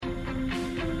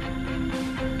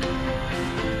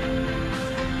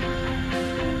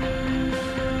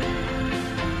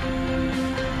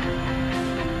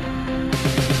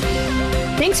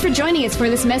Thanks for joining us for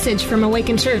this message from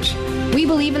Awaken Church. We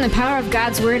believe in the power of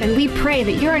God's Word, and we pray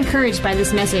that you're encouraged by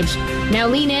this message. Now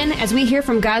lean in as we hear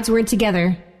from God's Word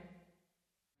together.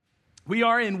 We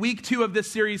are in week 2 of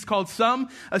this series called Some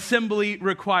Assembly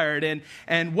Required.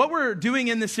 And what we're doing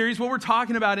in this series, what we're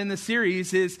talking about in this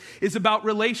series is about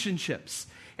relationships.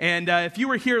 And if you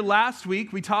were here last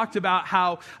week, we talked about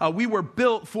how we were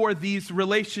built for these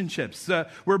relationships.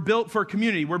 We're built for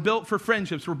community. We're built for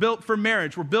friendships. We're built for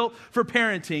marriage. We're built for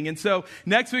parenting. And so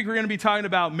next week, we're going to be talking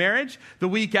about marriage. The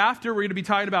week after, we're going to be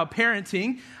talking about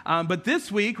parenting. But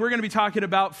this week, we're going to be talking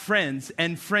about friends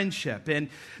and friendship. And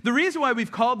the reason why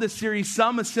we've called this series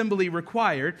Some Assembly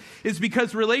Required is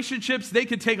because relationships, they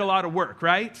could take a lot of work,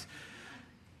 right?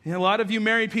 A lot of you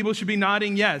married people should be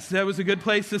nodding yes. That was a good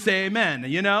place to say amen.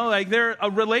 You know, like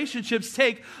relationships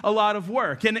take a lot of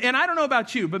work. And I don't know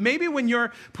about you, but maybe when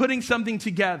you're putting something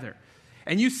together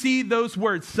and you see those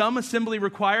words, some assembly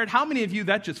required, how many of you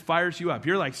that just fires you up?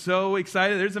 You're like so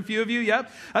excited. There's a few of you.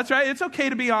 Yep, that's right. It's okay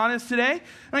to be honest today. I'm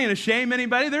not going to shame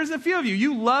anybody. There's a few of you.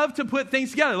 You love to put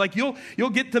things together. Like you'll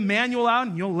get the manual out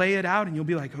and you'll lay it out and you'll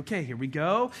be like, okay, here we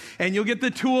go. And you'll get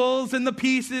the tools and the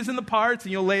pieces and the parts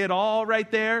and you'll lay it all right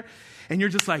there. And you're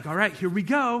just like, all right, here we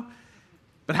go.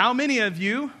 But how many of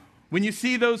you, when you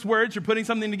see those words, you're putting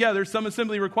something together, some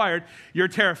assembly required, you're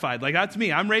terrified? Like, that's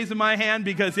me. I'm raising my hand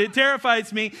because it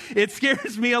terrifies me. It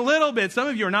scares me a little bit. Some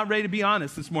of you are not ready to be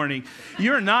honest this morning.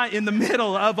 You're not in the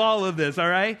middle of all of this, all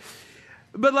right?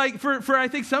 But like for I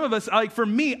think some of us, like for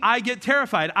me, I get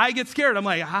terrified. I get scared. I'm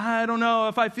like, I don't know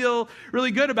if I feel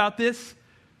really good about this.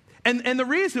 And the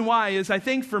reason why is I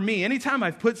think for me, anytime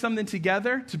I've put something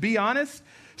together, to be honest,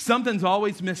 something's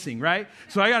always missing, right?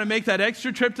 So I got to make that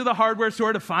extra trip to the hardware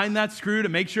store to find that screw to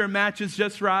make sure it matches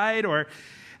just right. Or,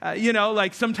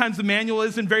 like sometimes the manual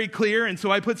isn't very clear. And so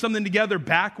I put something together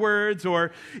backwards.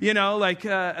 Or,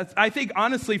 I think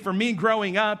honestly for me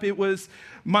growing up, it was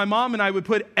my mom and I would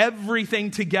put everything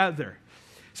together.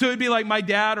 So it'd be like my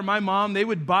dad or my mom, they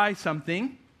would buy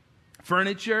something,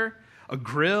 furniture, a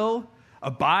grill, a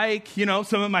bike,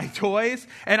 some of my toys,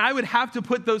 and I would have to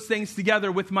put those things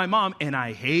together with my mom, and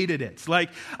I hated it. Like,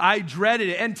 I dreaded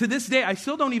it. And to this day, I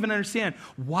still don't even understand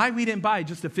why we didn't buy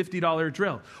just a $50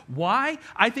 drill. Why?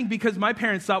 I think because my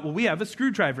parents thought, well, we have a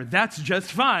screwdriver. That's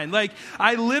just fine. Like,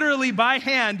 I literally, by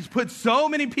hand, put so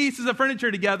many pieces of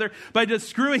furniture together by just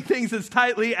screwing things as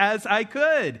tightly as I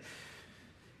could.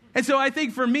 And so I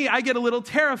think for me, I get a little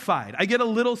terrified. I get a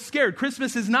little scared.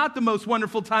 Christmas is not the most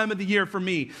wonderful time of the year for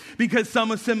me because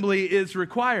some assembly is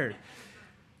required.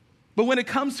 But when it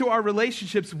comes to our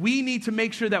relationships, we need to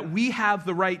make sure that we have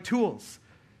the right tools.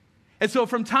 And so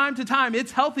from time to time,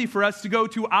 it's healthy for us to go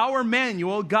to our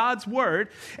manual, God's Word,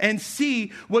 and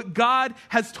see what God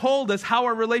has told us how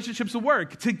our relationships will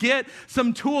work, to get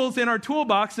some tools in our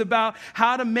toolbox about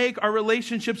how to make our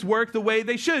relationships work the way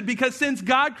they should. Because since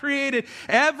God created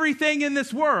everything in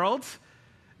this world,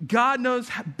 God knows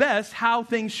best how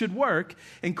things should work,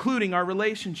 including our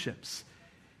relationships,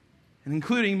 and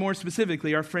including more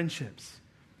specifically our friendships.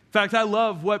 In fact, I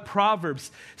love what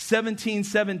Proverbs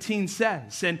 17:17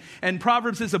 says. And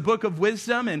Proverbs is a book of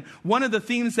wisdom. And one of the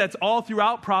themes that's all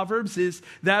throughout Proverbs is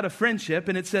that of friendship.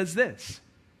 And it says this: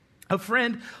 a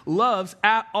friend loves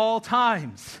at all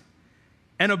times,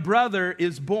 and a brother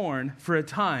is born for a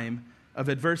time of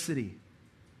adversity.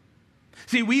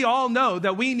 See, we all know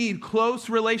that we need close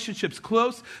relationships,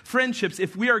 close friendships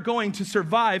if we are going to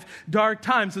survive dark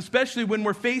times, especially when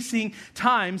we're facing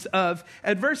times of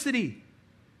adversity.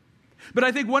 But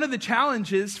I think one of the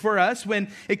challenges for us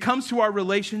when it comes to our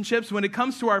relationships, when it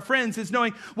comes to our friends, is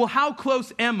knowing, well, how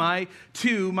close am I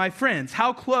to my friends?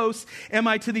 How close am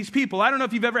I to these people? I don't know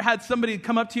if you've ever had somebody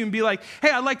come up to you and be like,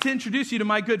 hey, I'd like to introduce you to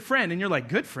my good friend. And you're like,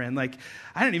 good friend? Like,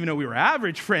 I didn't even know we were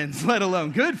average friends, let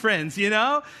alone good friends,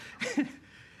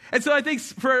 And so I think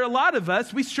for a lot of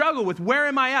us, we struggle with, where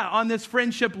am I at on this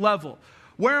friendship level?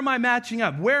 Where am I matching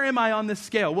up? Where am I on this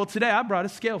scale? Well, today I brought a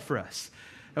scale for us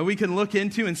that we can look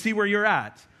into and see where you're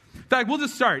at. In fact, we'll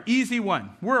just start. Easy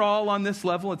one. We're all on this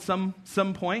level at some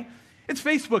point. It's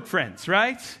Facebook friends,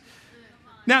 right?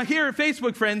 Now here at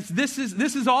Facebook friends, this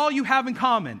is all you have in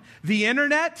common. The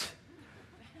internet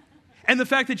and the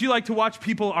fact that you like to watch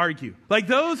people argue. Like,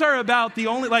 those are about the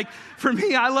only, like, for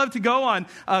me, I love to go on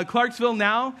Clarksville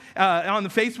Now on the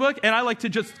Facebook, and I like to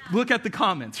just look at the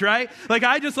comments, right? Like,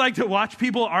 I just like to watch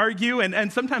people argue,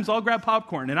 and sometimes I'll grab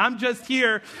popcorn, and I'm just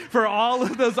here for all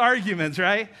of those arguments,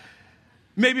 right?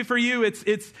 Maybe for you,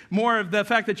 it's more of the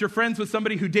fact that you're friends with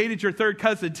somebody who dated your third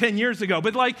cousin 10 years ago,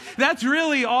 but like, that's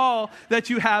really all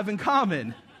that you have in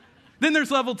common. Then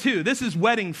there's level 2. This is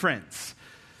wedding friends.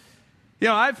 You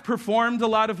know, I've performed a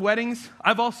lot of weddings.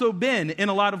 I've also been in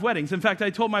a lot of weddings. In fact, I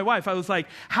told my wife, I was like,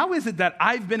 how is it that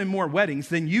I've been in more weddings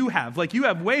than you have? Like, you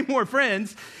have way more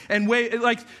friends and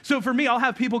so for me, I'll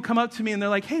have people come up to me and they're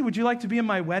like, hey, would you like to be in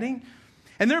my wedding?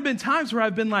 And there have been times where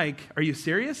I've been like, are you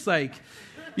serious? Like,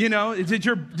 you know, did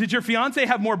your fiance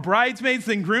have more bridesmaids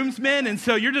than groomsmen? And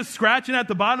so you're just scratching at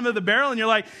the bottom of the barrel and you're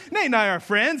like, Nate and I are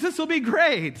friends. This will be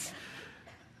great.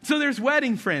 So there's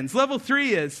wedding friends. Level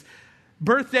 3 is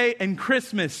birthday and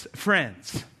Christmas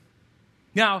friends.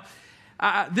 Now,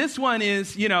 this one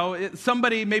is, you know,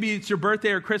 somebody, maybe it's your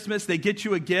birthday or Christmas, they get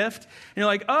you a gift, and you're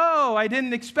like, oh, I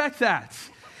didn't expect that.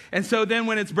 And so then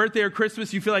when it's birthday or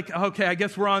Christmas, you feel like, okay, I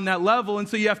guess we're on that level. And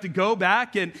so you have to go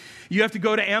back and you have to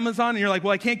go to Amazon, and you're like,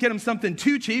 well, I can't get them something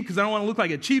too cheap because I don't want to look like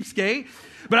a cheapskate.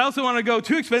 But I also want to go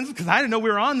too expensive because I didn't know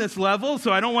we were on this level,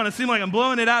 so I don't want to seem like I'm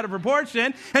blowing it out of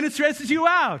proportion, and it stresses you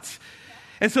out.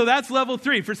 And so that's level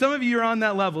 3. For some of you, you're on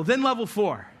that level. Then level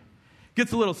 4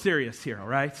 gets a little serious here, all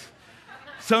right?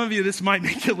 Some of you, this might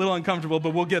make you a little uncomfortable,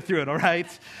 but we'll get through it, all right?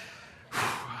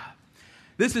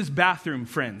 This is bathroom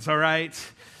friends, all right?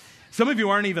 Some of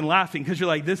you aren't even laughing because you're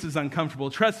like, this is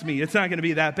uncomfortable. Trust me, it's not going to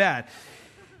be that bad.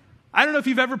 I don't know if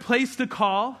you've ever placed a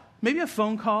call, maybe a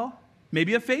phone call,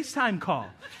 maybe a FaceTime call.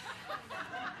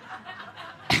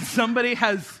 And somebody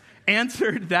has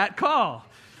answered that call.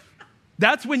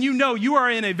 That's when you know you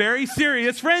are in a very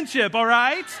serious friendship, all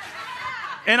right?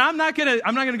 And I'm not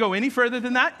gonna go any further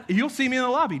than that. You'll see me in the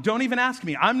lobby. Don't even ask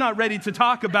me. I'm not ready to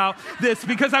talk about this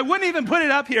because I wouldn't even put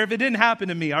it up here if it didn't happen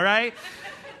to me, all right?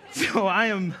 So I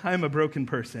am a broken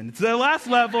person. It's the last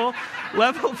level,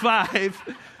 level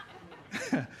 5.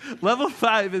 Level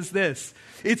 5 is this.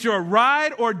 It's your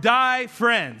ride or die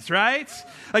friends, right?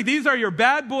 Like, these are your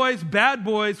bad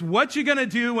boys, what you gonna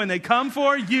do when they come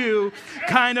for you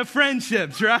kind of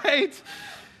friendships, right?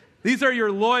 These are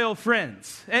your loyal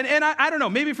friends. And I don't know,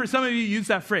 maybe for some of you use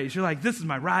that phrase. You're like, this is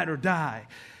my ride or die.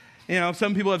 You know,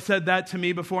 some people have said that to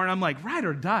me before, and I'm like, ride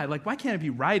or die? Like, why can't it be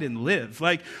ride and live?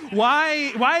 Like,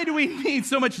 why do we need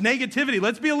so much negativity?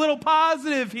 Let's be a little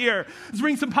positive here. Let's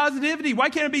bring some positivity. Why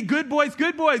can't it be good boys?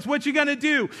 What you gonna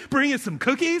do? Bring us some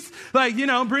cookies? Like, you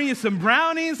know, bring us some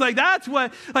brownies? Like, that's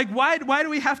what, like, why do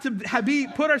we have to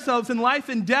put ourselves in life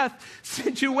and death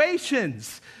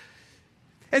situations?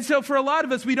 And so for a lot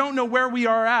of us, we don't know where we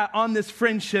are at on this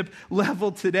friendship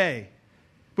level today.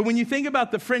 But when you think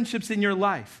about the friendships in your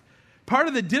life, part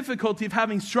of the difficulty of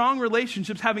having strong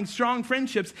relationships, having strong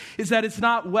friendships, is that it's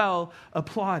not well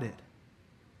applauded.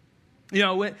 You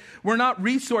know, we're not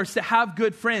resourced to have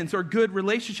good friends or good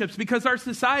relationships because our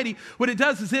society, what it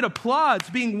does is it applauds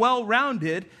being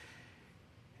well-rounded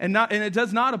and it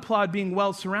does not applaud being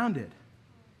well-surrounded.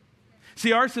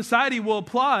 See, our society will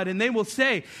applaud and they will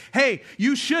say, hey,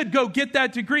 you should go get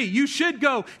that degree. You should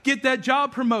go get that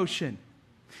job promotion.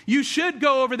 You should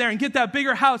go over there and get that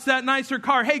bigger house, that nicer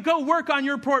car. Hey, go work on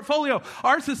your portfolio.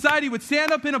 Our society would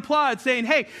stand up and applaud saying,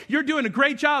 hey, you're doing a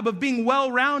great job of being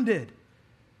well-rounded.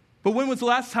 But when was the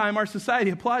last time our society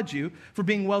applauded you for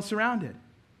being well-surrounded?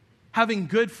 Having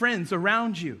good friends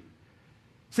around you.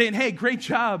 Saying, hey, great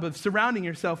job of surrounding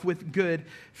yourself with good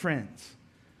friends.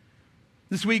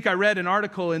 This week I read an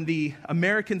article in the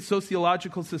American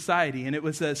Sociological Society, and it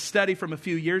was a study from a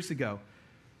few years ago.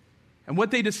 And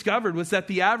what they discovered was that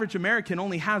the average American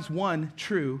only has one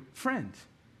true friend.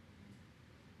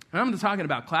 And I'm not talking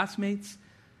about classmates.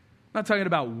 I'm not talking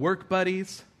about work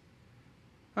buddies.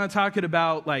 I'm not talking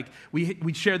about like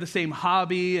we share the same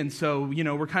hobby and so, you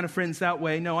know, we're kind of friends that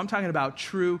way. No, I'm talking about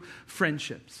true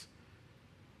friendships.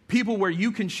 People where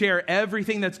you can share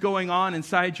everything that's going on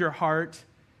inside your heart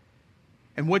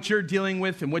and what you're dealing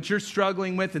with and what you're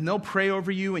struggling with, and they'll pray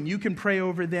over you and you can pray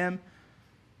over them.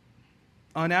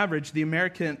 On average, the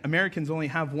Americans only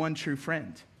have one true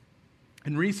friend.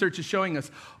 And research is showing us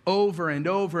over and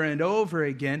over and over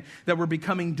again that we're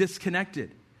becoming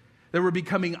disconnected, that we're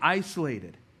becoming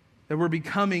isolated, that we're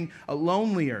becoming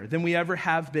lonelier than we ever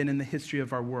have been in the history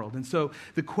of our world. And so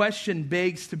the question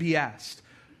begs to be asked,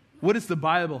 what does the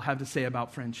Bible have to say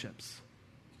about friendships?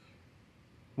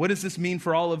 What does this mean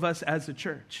for all of us as a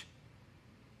church?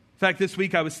 In fact, this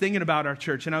week I was thinking about our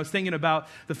church, and I was thinking about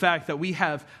the fact that we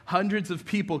have hundreds of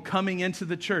people coming into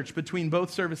the church between both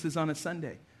services on a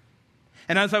Sunday.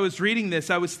 And as I was reading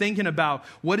this, I was thinking about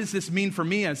what does this mean for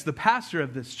me as the pastor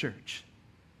of this church,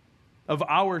 of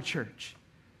our church.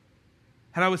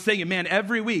 And I was thinking, man,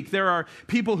 every week there are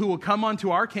people who will come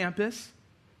onto our campus,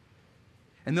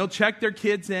 and they'll check their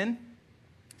kids in,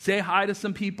 say hi to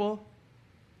some people,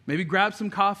 maybe grab some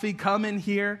coffee, come in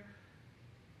here.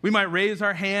 We might raise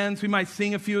our hands. We might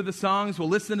sing a few of the songs. We'll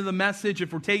listen to the message.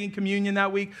 If we're taking communion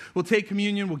that week, we'll take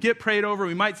communion. We'll get prayed over.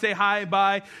 We might say hi,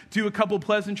 bye, do a couple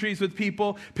pleasantries with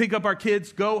people, pick up our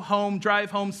kids, go home, drive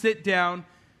home, sit down,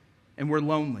 and we're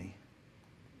lonely.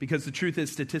 Because the truth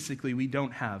is, statistically, we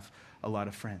don't have a lot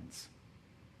of friends.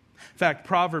 In fact,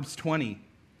 Proverbs 20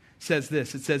 says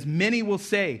this. It says, many will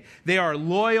say they are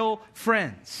loyal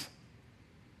friends,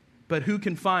 but who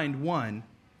can find one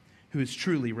who is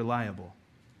truly reliable?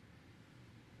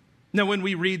 Now, when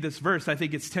we read this verse, I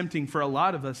think it's tempting for a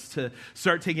lot of us to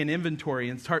start taking inventory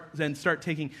and start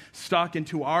taking stock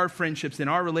into our friendships and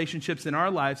our relationships in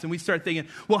our lives. And we start thinking,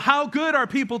 well, how good are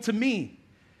people to me?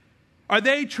 Are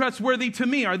they trustworthy to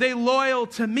me? Are they loyal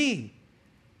to me?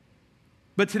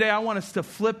 But today I want us to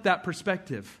flip that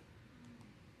perspective.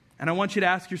 And I want you to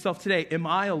ask yourself today, am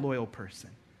I a loyal person?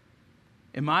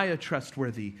 Am I a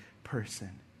trustworthy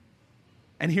person?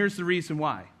 And here's the reason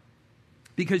why.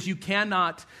 Because you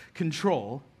cannot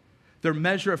control the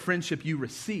measure of friendship you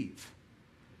receive,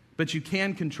 but you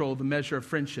can control the measure of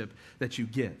friendship that you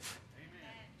give.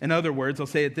 Amen. In other words, I'll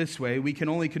say it this way, we can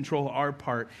only control our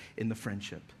part in the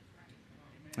friendship.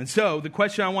 And so the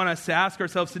question I want us to ask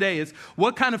ourselves today is,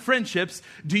 what kind of friendships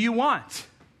do you want?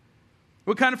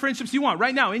 What kind of friendships do you want?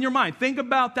 Right now, in your mind, think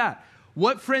about that.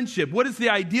 What friendship? What is the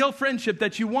ideal friendship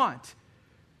that you want?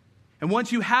 And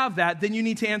once you have that, then you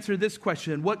need to answer this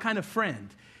question. What kind of friend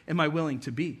am I willing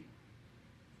to be?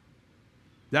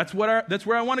 That's where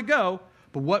I want to go,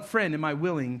 but what friend am I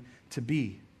willing to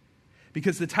be?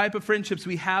 Because the type of friendships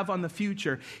we have on the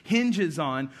future hinges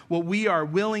on what we are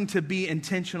willing to be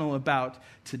intentional about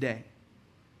today.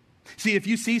 See, if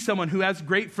you see someone who has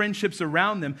great friendships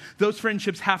around them, those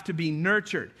friendships have to be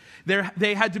nurtured.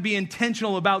 They had to be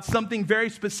intentional about something very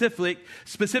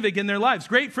specific in their lives.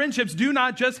 Great friendships do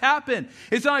not just happen.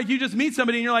 It's not like you just meet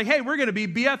somebody and you're like, hey, we're going to be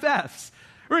BFFs.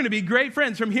 We're going to be great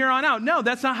friends from here on out. No,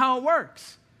 that's not how it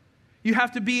works. You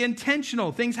have to be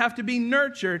intentional. Things have to be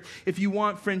nurtured if you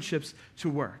want friendships to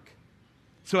work.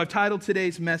 So I've titled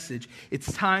today's message,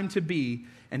 It's Time to Be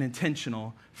an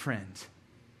Intentional Friend.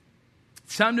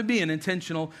 It's time to be an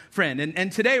intentional friend.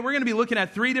 And today we're going to be looking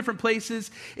at 3 different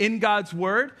places in God's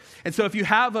Word. And so if you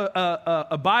have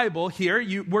a Bible here,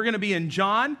 we're going to be in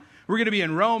John, we're going to be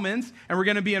in Romans, and we're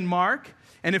going to be in Mark.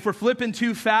 And if we're flipping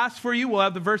too fast for you, we'll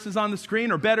have the verses on the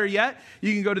screen. Or better yet,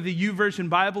 you can go to the YouVersion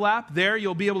Bible app. There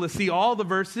you'll be able to see all the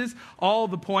verses, all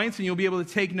the points, and you'll be able to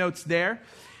take notes there.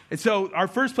 And so our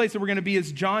first place that we're going to be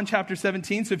is John chapter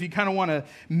 17. So if you kind of want to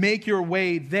make your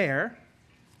way there.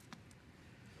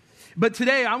 But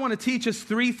today, I want to teach us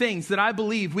 3 things that I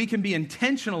believe we can be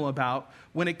intentional about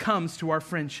when it comes to our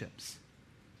friendships.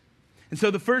 And so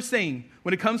the first thing,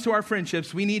 when it comes to our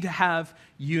friendships, we need to have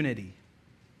unity.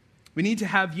 We need to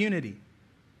have unity.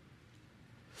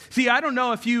 See, I don't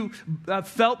know if you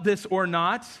felt this or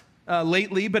not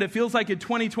lately, but it feels like in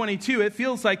 2022, it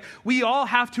feels like we all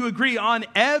have to agree on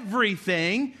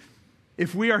everything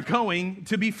if we are going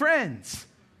to be friends.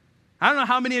 I don't know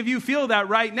how many of you feel that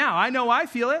right now. I know I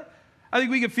feel it. I think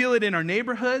we can feel it in our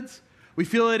neighborhoods. We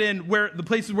feel it in the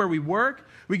places where we work.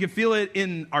 We can feel it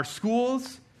in our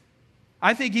schools.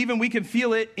 I think even we can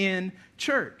feel it in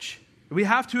church. We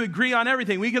have to agree on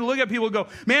everything. We can look at people and go,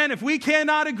 man, if we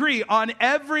cannot agree on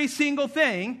every single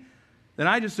thing, then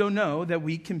I just don't know that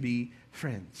we can be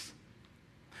friends.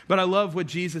 But I love what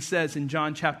Jesus says in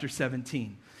John chapter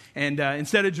 17. And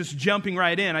instead of just jumping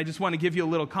right in, I just want to give you a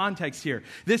little context here.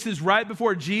 This is right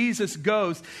before Jesus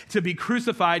goes to be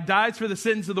crucified, dies for the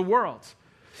sins of the world.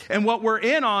 And what we're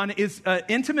in on is an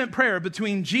intimate prayer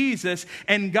between Jesus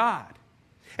and God.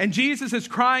 And Jesus is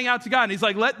crying out to God. And he's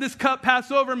like, let this cup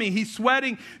pass over me. He's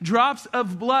sweating drops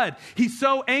of blood. He's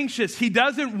so anxious. He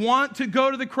doesn't want to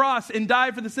go to the cross and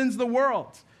die for the sins of the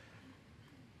world.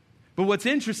 But what's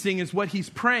interesting is what he's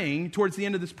praying towards the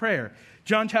end of this prayer.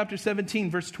 John chapter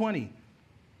 17, verse 20.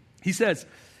 He says,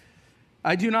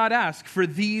 I do not ask for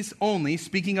these only,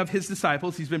 speaking of his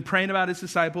disciples. He's been praying about his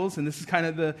disciples, and this is kind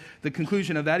of the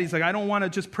conclusion of that. He's like, I don't want to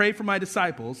just pray for my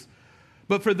disciples,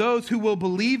 but for those who will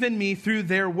believe in me through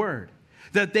their word,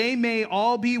 that they may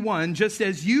all be one, just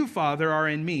as you, Father, are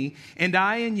in me, and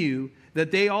I in you,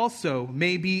 that they also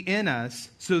may be in us,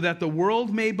 so that the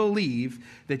world may believe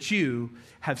that you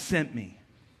have sent me.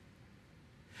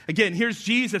 Again, here's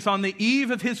Jesus on the eve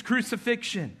of his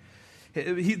crucifixion.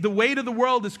 The weight of the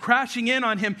world is crashing in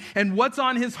on him, and what's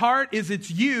on his heart is it's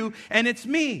you and it's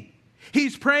me.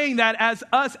 He's praying that as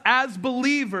us, as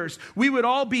believers, we would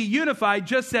all be unified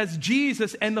just as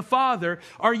Jesus and the Father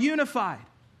are unified.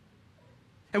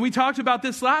 And we talked about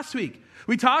this last week.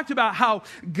 We talked about how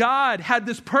God had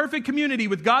this perfect community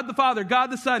with God the Father, God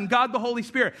the Son, God the Holy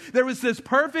Spirit. There was this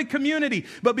perfect community,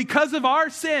 but because of our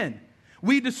sin,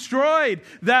 we destroyed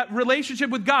that relationship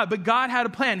with God. But God had a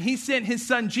plan. He sent his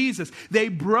son Jesus. They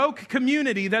broke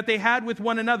community that they had with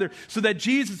one another so that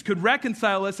Jesus could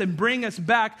reconcile us and bring us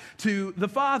back to the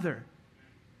Father.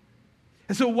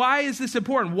 And so why is this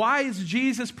important? Why is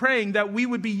Jesus praying that we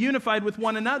would be unified with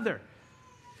one another?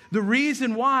 The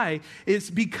reason why is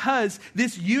because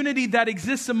this unity that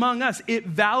exists among us, it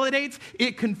validates,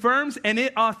 it confirms, and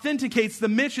it authenticates the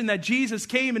mission that Jesus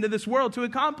came into this world to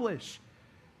accomplish.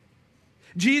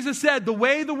 Jesus said, the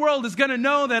way the world is going to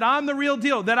know that I'm the real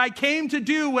deal, that I came to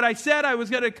do what I said I was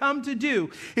going to come to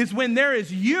do, is when there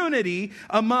is unity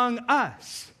among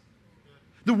us.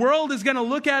 The world is going to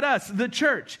look at us, the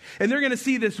church, and they're going to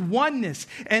see this oneness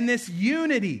and this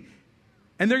unity.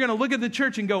 And they're going to look at the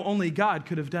church and go, only God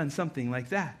could have done something like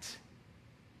that.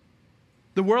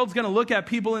 The world's going to look at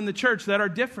people in the church that are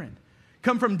different,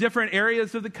 come from different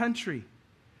areas of the country,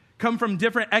 come from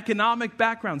different economic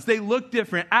backgrounds. They look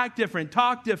different, act different,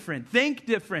 talk different, think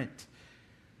different.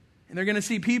 And they're going to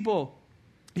see people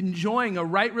enjoying a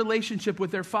right relationship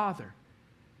with their Father.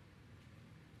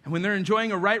 And when they're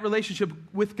enjoying a right relationship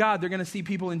with God, they're going to see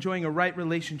people enjoying a right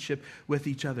relationship with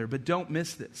each other. But don't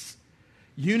miss this.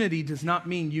 Unity does not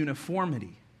mean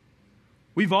uniformity.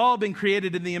 We've all been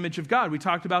created in the image of God. We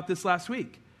talked about this last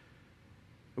week.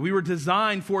 We were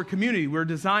designed for community. We were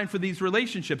designed for these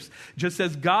relationships. Just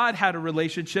as God had a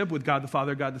relationship with God the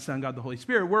Father, God the Son, God the Holy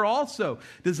Spirit, we're also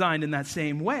designed in that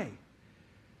same way.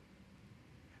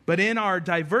 But in our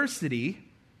diversity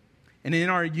and in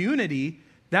our unity,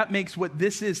 that makes what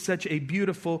this is such a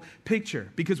beautiful picture,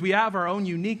 because we have our own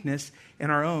uniqueness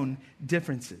and our own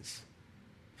differences.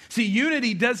 See,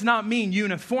 unity does not mean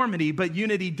uniformity, but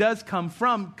unity does come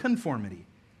from conformity.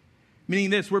 Meaning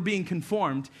this, we're being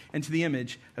conformed into the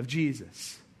image of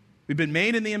Jesus. We've been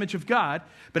made in the image of God,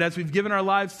 but as we've given our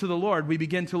lives to the Lord, we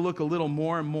begin to look a little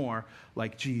more and more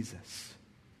like Jesus.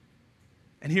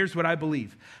 And here's what I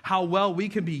believe. How well we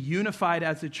can be unified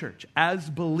as a church, as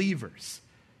believers.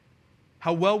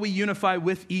 How well we unify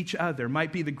with each other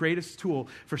might be the greatest tool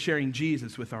for sharing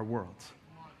Jesus with our world.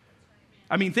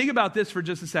 I mean, think about this for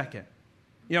just a second.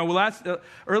 You know,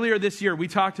 earlier this year, we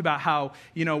talked about how,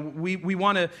 you know, we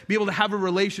want to be able to have a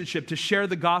relationship to share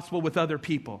the gospel with other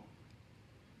people.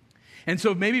 And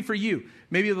so maybe for you,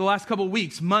 maybe the last couple of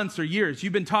weeks, months, or years,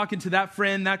 you've been talking to that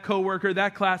friend, that coworker,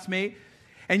 that classmate,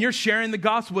 and you're sharing the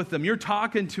gospel with them. You're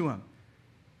talking to them.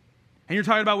 And you're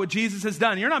talking about what Jesus has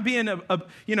done. You're not being,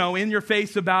 in your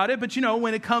face about it, but,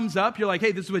 when it comes up, you're like,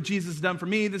 hey, this is what Jesus has done for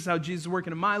me. This is how Jesus is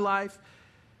working in my life.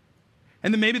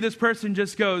 And then maybe this person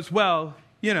just goes, well,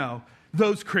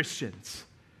 those Christians,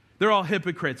 they're all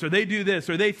hypocrites, or they do this,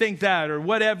 or they think that, or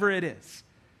whatever it is.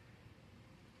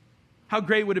 How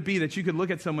great would it be that you could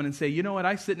look at someone and say, you know what,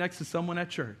 I sit next to someone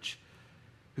at church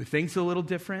who thinks a little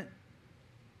different,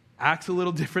 acts a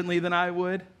little differently than I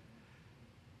would,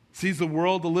 sees the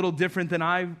world a little different than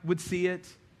I would see it.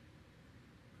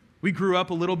 We grew up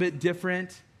a little bit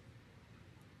different.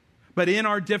 But in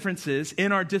our differences,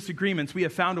 in our disagreements, we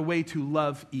have found a way to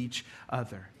love each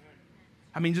other.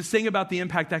 I mean, just think about the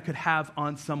impact that could have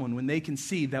on someone when they can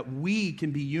see that we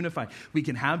can be unified. We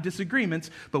can have disagreements,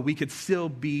 but we could still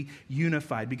be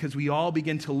unified because we all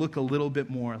begin to look a little bit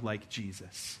more like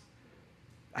Jesus.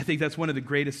 I think that's one of the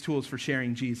greatest tools for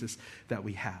sharing Jesus that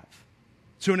we have.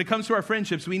 So when it comes to our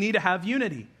friendships, we need to have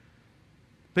unity.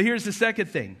 But here's the second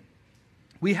thing.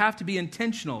 We have to be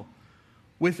intentional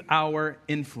with our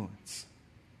influence.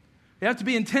 We have to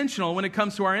be intentional when it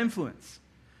comes to our influence.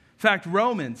 In fact,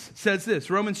 Romans says this,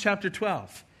 Romans chapter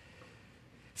 12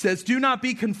 says, do not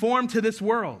be conformed to this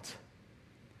world,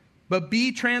 but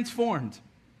be transformed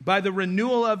by the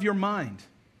renewal of your mind,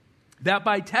 that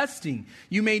by testing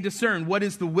you may discern what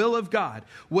is the will of God,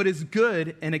 what is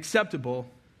good and acceptable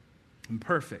and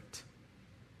perfect.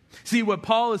 See, what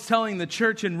Paul is telling the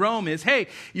church in Rome is, hey,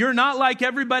 you're not like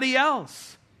everybody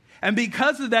else. And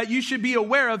because of that, you should be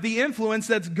aware of the influence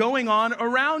that's going on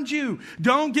around you.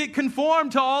 Don't get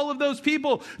conformed to all of those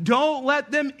people. Don't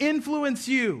let them influence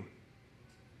you.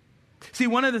 See,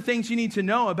 one of the things you need to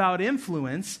know about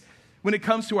influence when it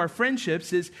comes to our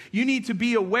friendships is you need to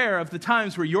be aware of the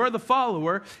times where you're the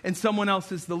follower and someone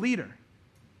else is the leader.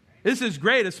 This is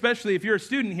great, especially if you're a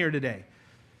student here today.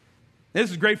 This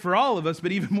is great for all of us,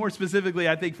 but even more specifically,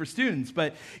 I think, for students.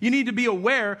 But you need to be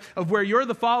aware of where you're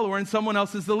the follower and someone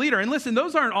else is the leader. And listen,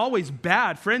 those aren't always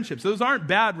bad friendships. Those aren't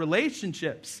bad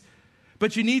relationships.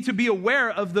 But you need to be aware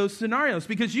of those scenarios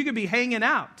because you could be hanging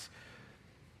out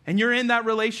and you're in that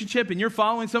relationship and you're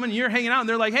following someone and you're hanging out and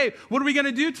they're like, hey, what are we going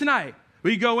to do tonight?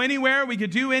 We could go anywhere. We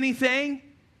could do anything.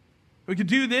 We could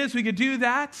do this. We could do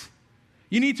that.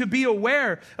 You need to be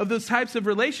aware of those types of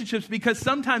relationships, because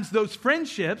sometimes those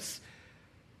friendships,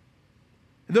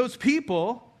 those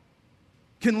people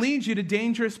can lead you to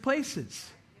dangerous places.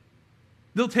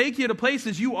 They'll take you to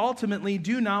places you ultimately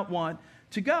do not want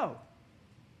to go.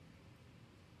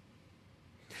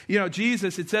 You know,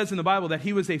 Jesus, it says in the Bible that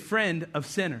he was a friend of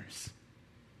sinners.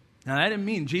 Now, that didn't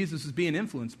mean Jesus was being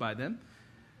influenced by them.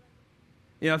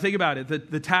 You know, think about it.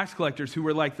 The tax collectors who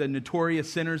were like the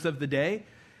notorious sinners of the day,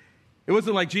 it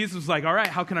wasn't like Jesus was like, all right,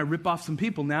 how can I rip off some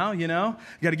people now, you know?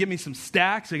 I got to give me some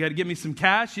stacks. I got to give me some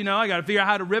cash, you know? I got to figure out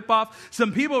how to rip off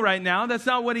some people right now. That's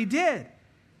not what he did.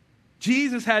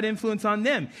 Jesus had influence on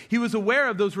them. He was aware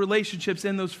of those relationships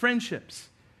and those friendships.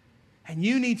 And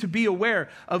you need to be aware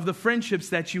of the friendships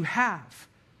that you have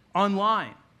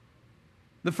online,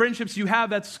 the friendships you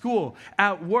have at school,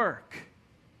 at work.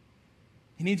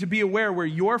 You need to be aware where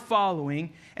you're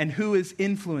following and who is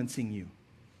influencing you,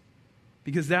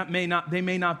 because they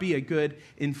may not be a good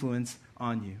influence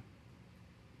on you.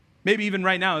 Maybe even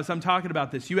right now, as I'm talking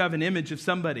about this, you have an image of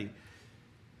somebody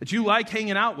that you like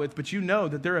hanging out with, but you know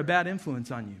that they're a bad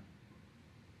influence on you.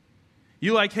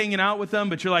 You like hanging out with them,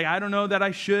 but you're like, I don't know that I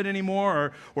should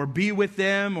anymore, or be with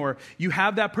them, or you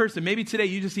have that person. Maybe today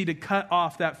you just need to cut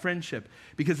off that friendship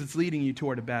because it's leading you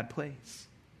toward a bad place.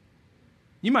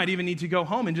 You might even need to go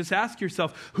home and just ask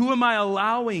yourself, who am I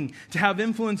allowing to have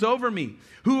influence over me?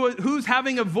 Who's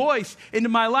having a voice into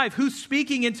my life? Who's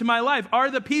speaking into my life? Are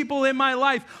the people in my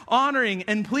life honoring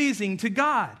and pleasing to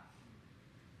God?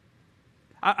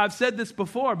 I've said this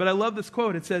before, but I love this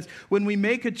quote. It says, when we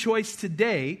make a choice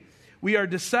today, we are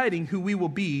deciding who we will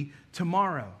be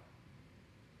tomorrow.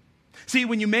 See,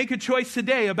 when you make a choice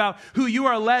today about who you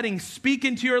are letting speak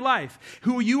into your life,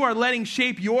 who you are letting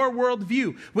shape your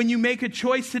worldview, when you make a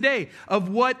choice today of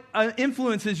what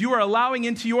influences you are allowing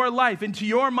into your life, into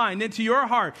your mind, into your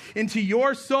heart, into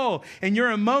your soul and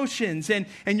your emotions, and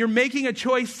you're making a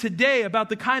choice today about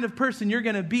the kind of person you're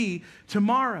going to be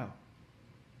tomorrow,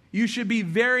 you should be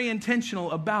very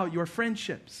intentional about your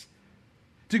friendships.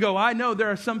 To go, I know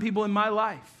there are some people in my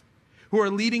life who are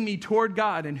leading me toward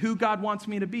God and who God wants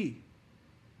me to be.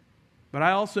 But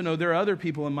I also know there are other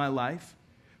people in my life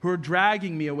who are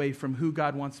dragging me away from who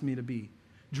God wants me to be,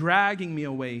 dragging me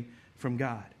away from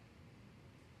God.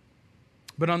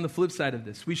 But on the flip side of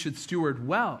this, we should steward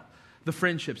well the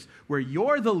friendships where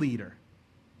you're the leader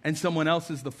and someone else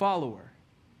is the follower.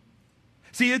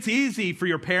 See, it's easy for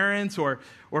your parents or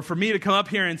for me to come up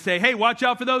here and say, hey, watch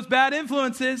out for those bad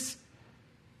influences.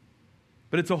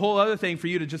 But it's a whole other thing for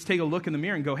you to just take a look in the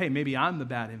mirror and go, hey, maybe I'm the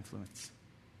bad influence.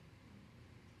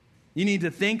 You need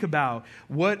to think about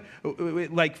what,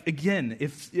 like, again,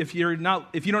 if you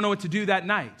don't know what to do that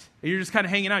night, and you're just kind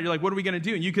of hanging out, you're like, what are we going to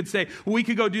do? And you could say, well, we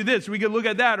could go do this, or we could look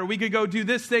at that, or we could go do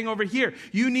this thing over here.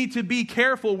 You need to be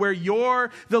careful where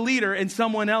you're the leader and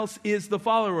someone else is the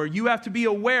follower. You have to be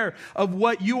aware of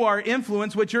what you are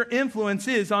influenced, what your influence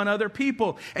is on other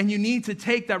people, and you need to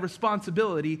take that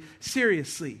responsibility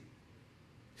seriously.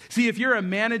 See, if you're a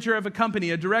manager of a company,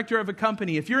 a director of a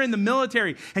company, if you're in the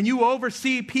military and you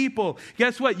oversee people,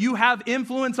 guess what? You have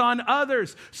influence on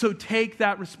others. So take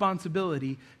that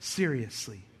responsibility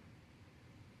seriously.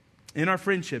 In our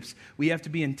friendships, we have to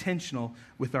be intentional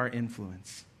with our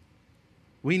influence.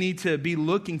 We need to be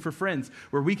looking for friends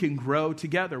where we can grow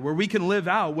together, where we can live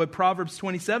out what Proverbs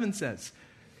 27 says.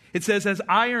 It says, as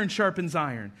iron sharpens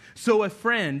iron, so a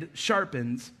friend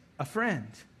sharpens a friend.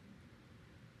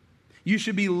 You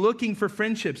should be looking for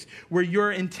friendships where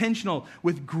you're intentional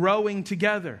with growing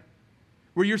together.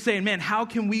 Where you're saying, man, how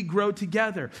can we grow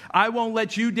together? I won't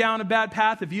let you down a bad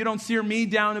path if you don't steer me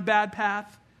down a bad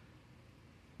path.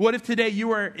 What if today you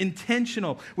are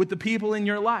intentional with the people in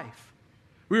your life?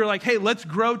 We were like, hey, let's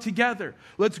grow together.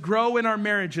 Let's grow in our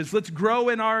marriages. Let's grow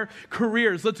in our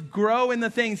careers. Let's grow in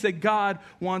the things that God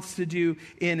wants to do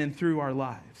in and through our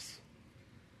lives.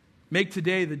 Make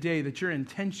today the day that you're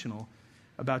intentional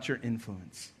about your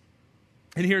influence.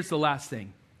 And here's the last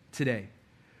thing today.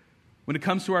 When it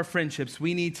comes to our friendships,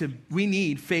 we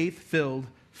need faith-filled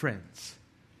friends.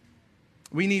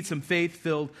 We need some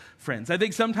faith-filled friends. I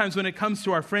think sometimes when it comes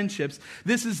to our friendships,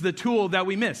 this is the tool that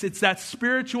we miss. It's that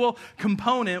spiritual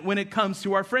component when it comes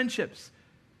to our friendships.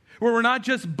 Where we're not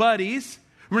just buddies,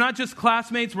 we're not just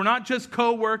classmates, we're not just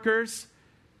co-workers.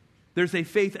 There's a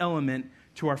faith element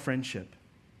to our friendship.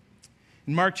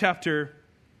 In Mark chapter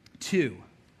 2,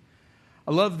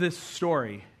 I love this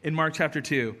story in Mark chapter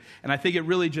 2, and I think it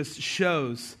really just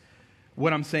shows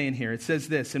what I'm saying here. It says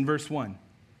this in verse 1.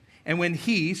 And when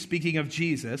he, speaking of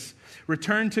Jesus,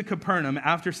 returned to Capernaum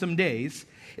after some days,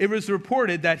 it was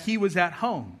reported that he was at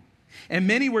home. And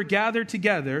many were gathered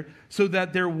together so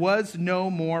that there was no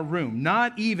more room,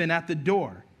 not even at the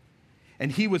door.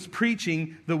 And he was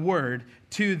preaching the word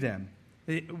to them.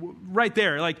 Right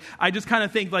there, like, I just kind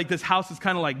of think like this house is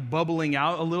kind of like bubbling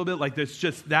out a little bit, like there's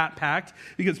just that packed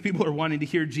because people are wanting to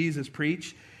hear Jesus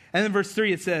preach. And then verse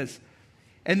 3, it says,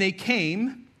 and they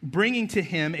came, bringing to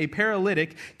him a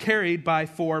paralytic carried by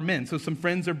 4 men. So some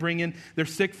friends are bringing their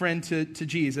sick friend to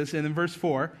Jesus. And then verse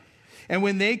 4, and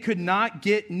when they could not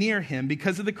get near him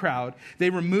because of the crowd, they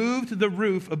removed the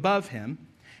roof above him.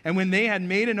 And when they had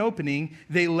made an opening,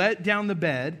 they let down the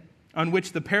bed on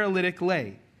which the paralytic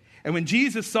lay. And when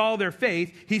Jesus saw their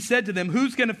faith, he said to them,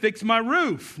 who's going to fix my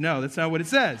roof? No, that's not what it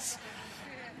says.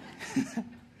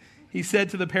 He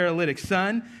said to the paralytic,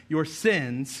 son, your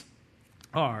sins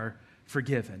are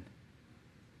forgiven.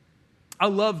 I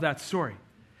love that story.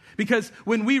 Because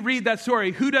when we read that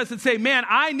story, who doesn't say, man,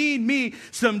 I need me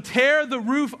some tear the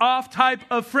roof off type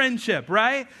of friendship,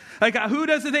 right? Like, who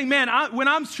doesn't think, man, when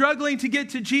I'm struggling to get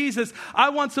to Jesus, I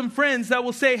want some friends that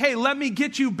will say, hey, let me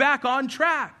get you back on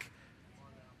track.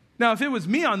 Now, if it was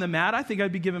me on the mat, I think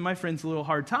I'd be giving my friends a little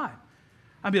hard time.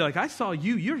 I'd be like, I saw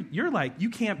you. You're like,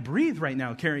 you can't breathe right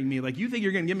now carrying me. Like, you think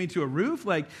you're going to get me to a roof?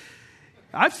 Like,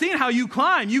 I've seen how you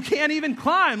climb. You can't even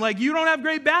climb. Like, you don't have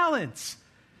great balance.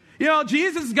 You know,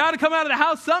 Jesus has got to come out of the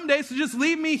house someday, so just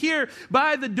leave me here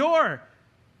by the door.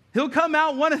 He'll come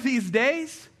out one of these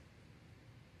days.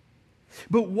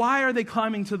 But why are they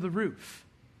climbing to the roof?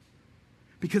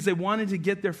 Because they wanted to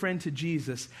get their friend to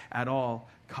Jesus at all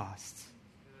costs.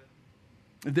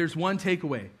 If there's one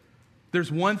takeaway,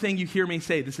 there's one thing you hear me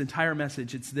say this entire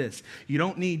message, it's this. You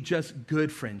don't need just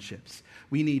good friendships.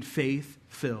 We need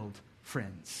faith-filled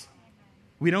friends.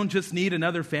 We don't just need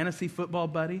another fantasy football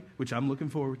buddy, which I'm looking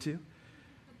forward to.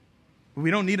 We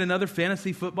don't need another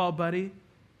fantasy football buddy.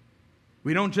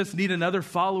 We don't just need another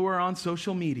follower on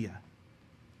social media.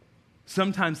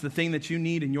 Sometimes the thing that you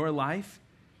need in your life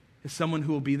is someone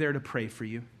who will be there to pray for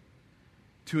you,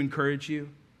 to encourage you,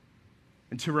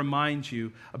 and to remind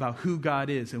you about who God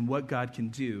is and what God can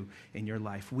do in your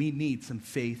life. We need some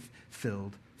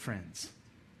faith-filled friends.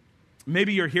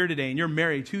 Maybe you're here today and you're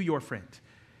married to your friend.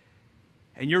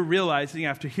 And you're realizing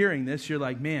after hearing this, you're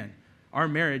like, man, our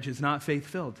marriage is not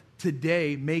faith-filled.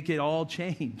 Today, make it all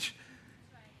change.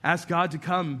 Ask God to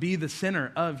come be the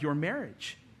center of your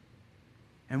marriage.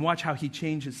 And watch how he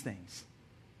changes things.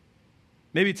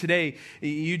 Maybe today,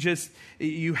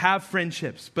 you have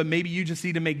friendships, but maybe you just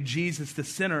need to make Jesus the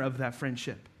center of that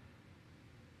friendship.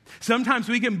 Sometimes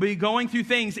we can be going through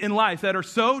things in life that are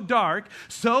so dark,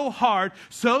 so hard,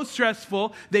 so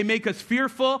stressful. They make us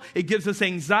fearful. It gives us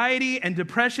anxiety and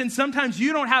depression. Sometimes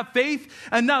you don't have faith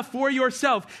enough for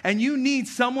yourself, and you need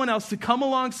someone else to come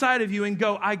alongside of you and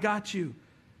go, I got you.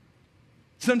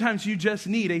 Sometimes you just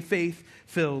need a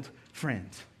faith-filled friend.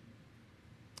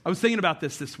 I was thinking about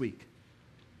this week,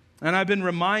 and I've been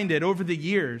reminded over the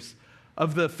years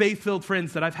of the faith-filled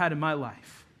friends that I've had in my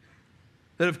life.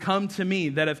 That have come to me,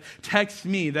 that have texted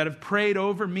me, that have prayed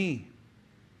over me.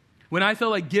 When I felt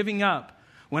like giving up,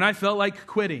 when I felt like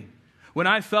quitting, when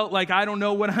I felt like I don't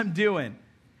know what I'm doing,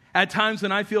 at times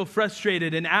when I feel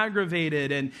frustrated and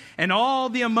aggravated and all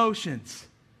the emotions,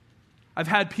 I've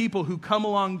had people who come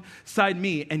alongside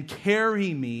me and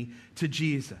carry me to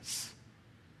Jesus.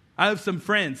 I have some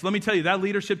friends. Let me tell you, that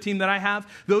leadership team that I have,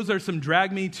 those are some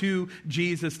drag me to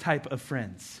Jesus type of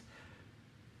friends.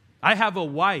 I have a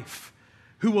wife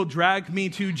who will drag me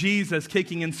to Jesus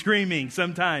kicking and screaming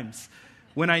sometimes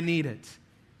when I need it.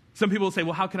 Some people will say,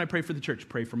 well, how can I pray for the church?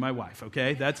 Pray for my wife,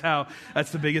 okay? That's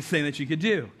the biggest thing that you could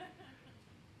do.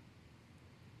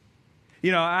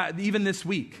 You know, even this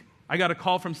week, I got a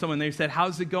call from someone. They said,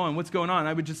 how's it going? What's going on?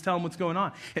 I would just tell them what's going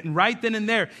on. And right then and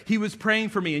there, he was praying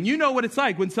for me. And you know what it's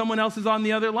like when someone else is on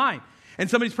the other line and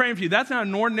somebody's praying for you. That's not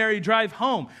an ordinary drive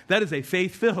home. That is a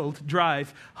faith-filled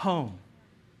drive home.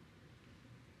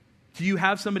 Do you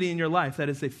have somebody in your life that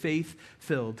is a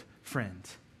faith-filled friend?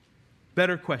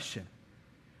 Better question,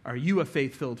 are you a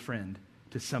faith-filled friend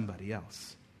to somebody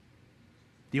else?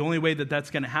 The only way that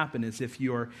that's going to happen is if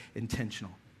you're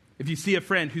intentional. If you see a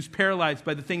friend who's paralyzed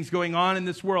by the things going on in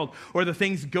this world or the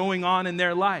things going on in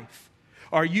their life,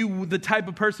 are you the type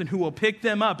of person who will pick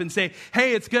them up and say,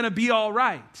 hey, it's going to be all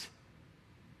right,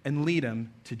 and lead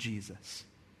them to Jesus?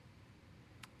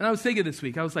 And I was thinking this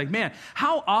week, I was like, man,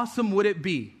 how awesome would it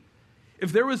be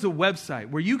if there was a website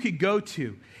where you could go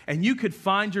to and you could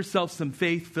find yourself some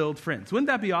faith-filled friends? Wouldn't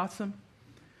that be awesome?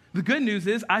 The good news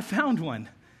is I found one.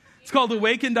 It's called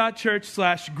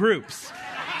awaken.church/groups.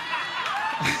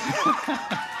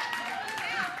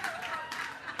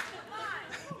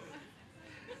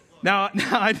 Now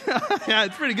yeah,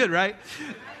 it's pretty good, right?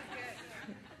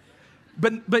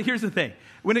 But here's the thing.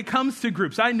 When it comes to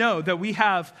groups, I know that we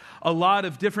have a lot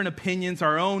of different opinions,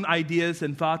 our own ideas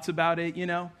and thoughts about it, you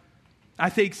know. I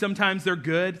think sometimes they're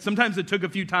good. Sometimes it took a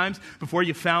few times before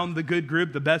you found the good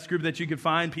group, the best group that you could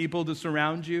find, people to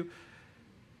surround you.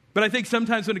 But I think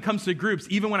sometimes when it comes to groups,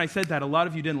 even when I said that, a lot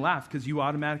of you didn't laugh because you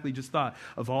automatically just thought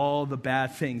of all the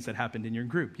bad things that happened in your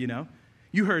group, you know.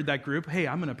 You heard that group, hey,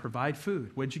 I'm going to provide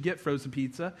food. What'd you get? Frozen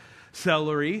pizza,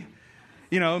 celery,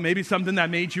 you know, maybe something that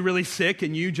made you really sick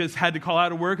and you just had to call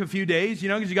out of work a few days, you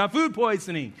know, because you got food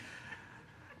poisoning.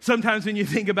 Sometimes when you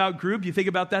think about group, you think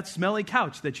about that smelly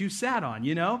couch that you sat on,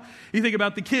 you know? You think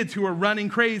about the kids who are running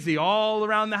crazy all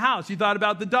around the house. You thought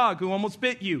about the dog who almost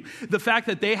bit you. The fact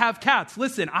that they have cats.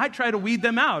 Listen, I try to weed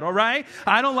them out, all right?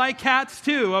 I don't like cats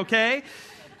too, okay?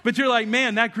 But you're like,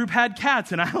 man, that group had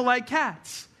cats and I don't like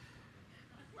cats.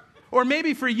 Or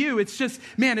maybe for you, it's just,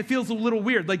 man, it feels a little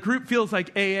weird. Like group feels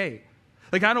like AA.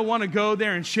 Like, I don't want to go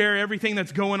there and share everything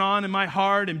that's going on in my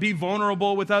heart and be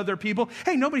vulnerable with other people.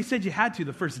 Hey, nobody said you had to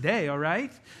the first day, all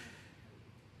right?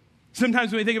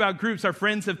 Sometimes when we think about groups, our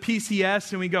friends have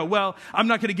PCS, and we go, well, I'm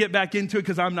not going to get back into it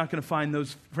because I'm not going to find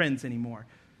those friends anymore.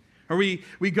 Or we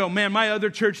go, man, my other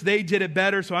church, they did it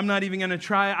better, so I'm not even going to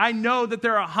try. I know that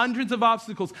there are hundreds of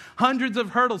obstacles, hundreds of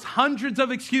hurdles, hundreds of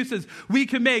excuses we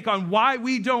can make on why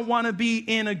we don't want to be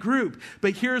in a group.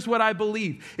 But here's what I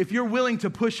believe. If you're willing to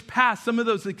push past some of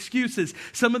those excuses,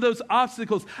 some of those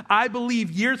obstacles, I believe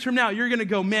years from now, you're going to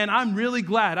go, man, I'm really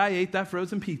glad I ate that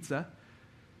frozen pizza.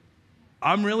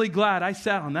 I'm really glad I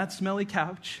sat on that smelly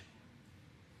couch.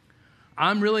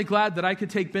 I'm really glad that I could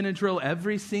take Benadryl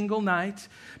every single night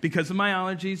because of my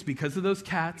allergies, because of those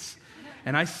cats.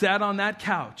 And I sat on that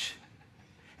couch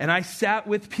and I sat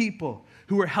with people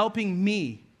who were helping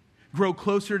me grow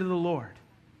closer to the Lord.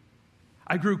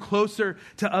 I grew closer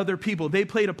to other people. They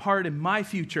played a part in my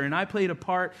future and I played a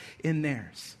part in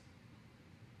theirs.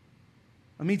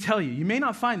 Let me tell you, you may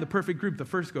not find the perfect group the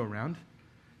first go around,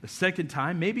 the second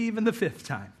time, maybe even the fifth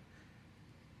time.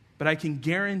 But I can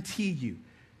guarantee you,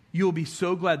 you'll be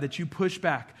so glad that you push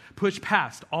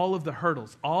past all of the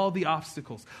hurdles, all the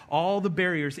obstacles, all the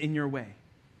barriers in your way.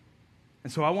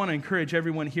 And so I want to encourage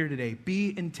everyone here today,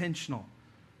 be intentional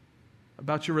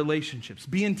about your relationships.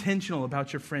 Be intentional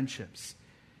about your friendships.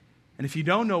 And if you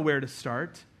don't know where to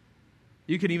start,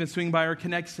 you can even swing by our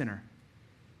Connect Center.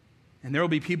 And there will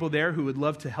be people there who would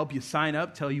love to help you sign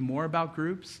up, tell you more about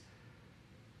groups,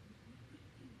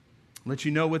 let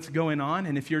you know what's going on.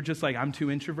 And if you're just like, I'm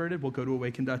too introverted, we'll go to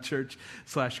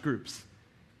awaken.church/groups.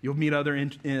 You'll meet other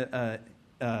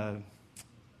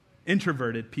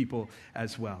introverted people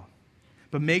as well.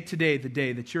 But make today the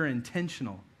day that you're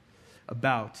intentional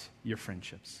about your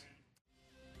friendships.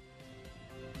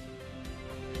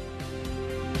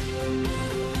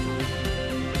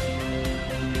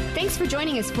 Thanks for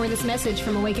joining us for this message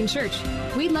from Awaken Church.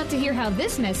 We'd love to hear how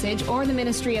this message or the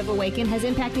ministry of Awaken has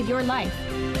impacted your life.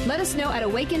 Let us know at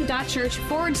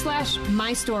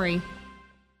awaken.church/mystory.